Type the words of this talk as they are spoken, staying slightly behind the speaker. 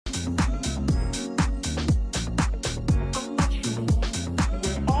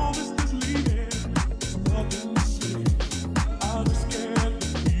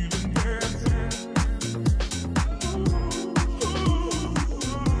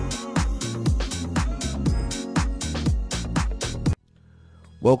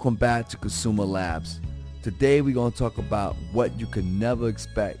Welcome back to Consumer Labs. Today we're going to talk about what you could never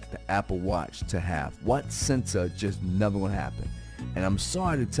expect the Apple Watch to have. What sensor just never going to happen. And I'm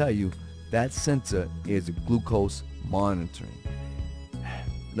sorry to tell you, that sensor is glucose monitoring.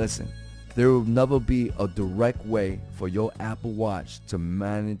 Listen, there will never be a direct way for your Apple Watch to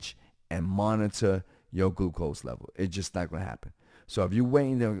manage and monitor your glucose level. It's just not going to happen. So if you're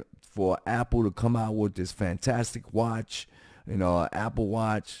waiting for Apple to come out with this fantastic watch, Apple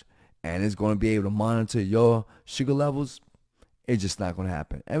Watch, and it's going to be able to monitor your sugar levels, it's just not going to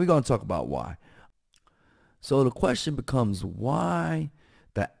happen. And we're going to talk about why. So the question becomes why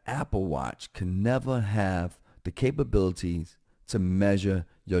the Apple Watch can never have the capabilities to measure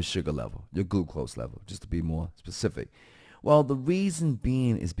your sugar level, your glucose level, just to be more specific. Well, the reason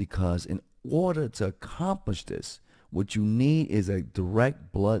being is because in order to accomplish this, what you need is a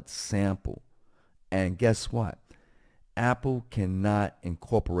direct blood sample. And guess what? Apple cannot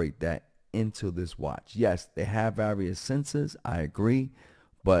incorporate that into this watch. Yes, they have various sensors, I agree,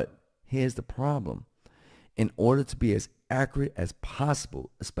 but here's the problem. In order to be as accurate as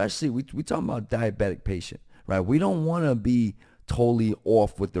possible, especially we talking about diabetic patient, right? We don't want to be totally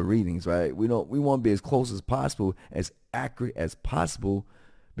off with the readings, right? We want to be as close as possible, as accurate as possible,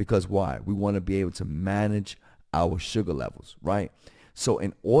 because why? We want to be able to manage our sugar levels, right? So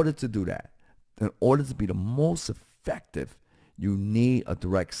in order to do that, in order to be the most effective, you need a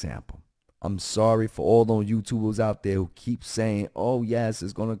direct sample. I'm sorry for all those YouTubers out there who keep saying, oh yes,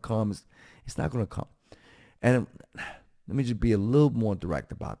 it's going to come. It's not going to come. And let me just be a little more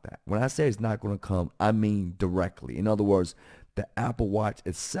direct about that. When I say it's not going to come, I mean directly. In other words, the Apple Watch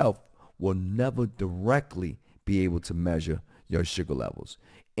itself will never directly be able to measure your sugar levels.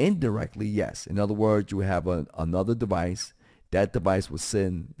 Indirectly, yes. In other words, you have another device. That device will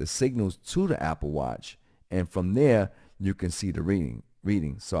send the signals to the Apple Watch, and from there, you can see the reading.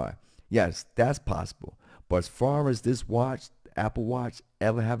 Sorry. Yes, that's possible. But as far as this watch, Apple Watch,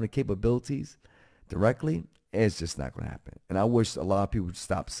 ever having the capabilities directly, it's just not going to happen. And I wish a lot of people would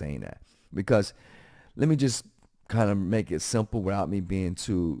stop saying that. Because let me just kind of make it simple without me being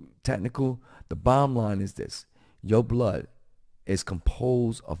too technical. The bottom line is this. Your blood is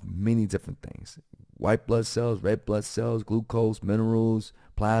composed of many different things. White blood cells, red blood cells, glucose, minerals,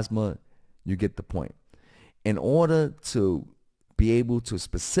 plasma. You get the point. In order to be able to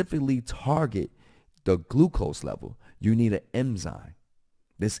specifically target the glucose level, you need an enzyme.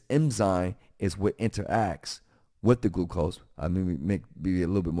 This enzyme is what interacts with the glucose. I mean, be a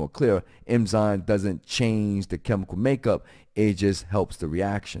little bit more clear. Enzyme doesn't change the chemical makeup. It just helps the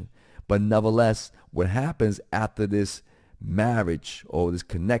reaction. But nevertheless, what happens after this marriage or this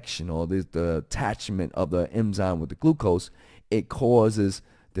connection or the attachment of the enzyme with the glucose, it causes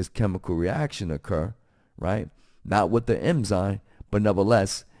this chemical reaction to occur, right? Not with the enzyme, but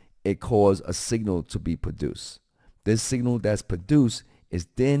nevertheless, it causes a signal to be produced. This signal that's produced is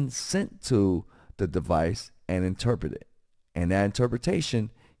then sent to the device and interpreted. And that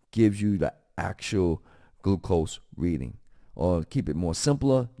interpretation gives you the actual glucose reading. Or keep it more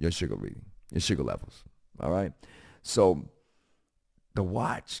simpler, your sugar reading, your sugar levels. All right? So the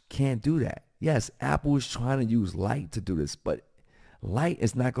watch can't do that. Yes, Apple is trying to use light to do this, but light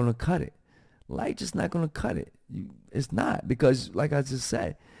is not going to cut it. Light just not going to cut it. It's not, because like I just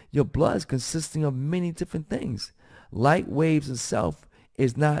said, your blood is consisting of many different things. Light waves itself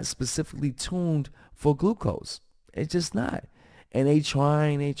is not specifically tuned for glucose. It's just not. And they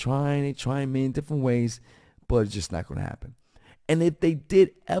trying many different ways, but it's just not going to happen. And if they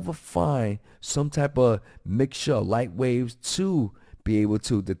did ever find some type of mixture of light waves to be able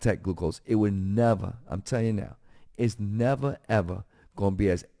to detect glucose, it would never, I'm telling you now, it's never ever going to be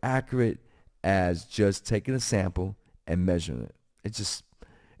as accurate as just taking a sample and measuring it. It's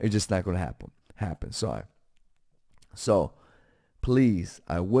just not going to happen. Sorry. So please,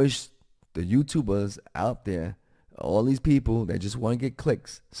 I wish the YouTubers out there, all these people that just want to get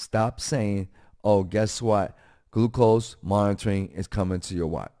clicks, stop saying, oh, guess what? Glucose monitoring is coming to your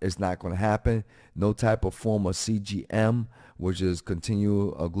watch. It's not going to happen. No type of form of CGM, which is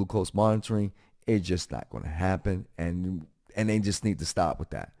continual glucose monitoring. It's just not going to happen. And they just need to stop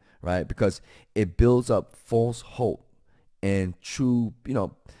with that, right? Because it builds up false hope and true,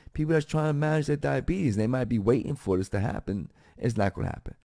 people that's trying to manage their diabetes. They might be waiting for this to happen. It's not going to happen.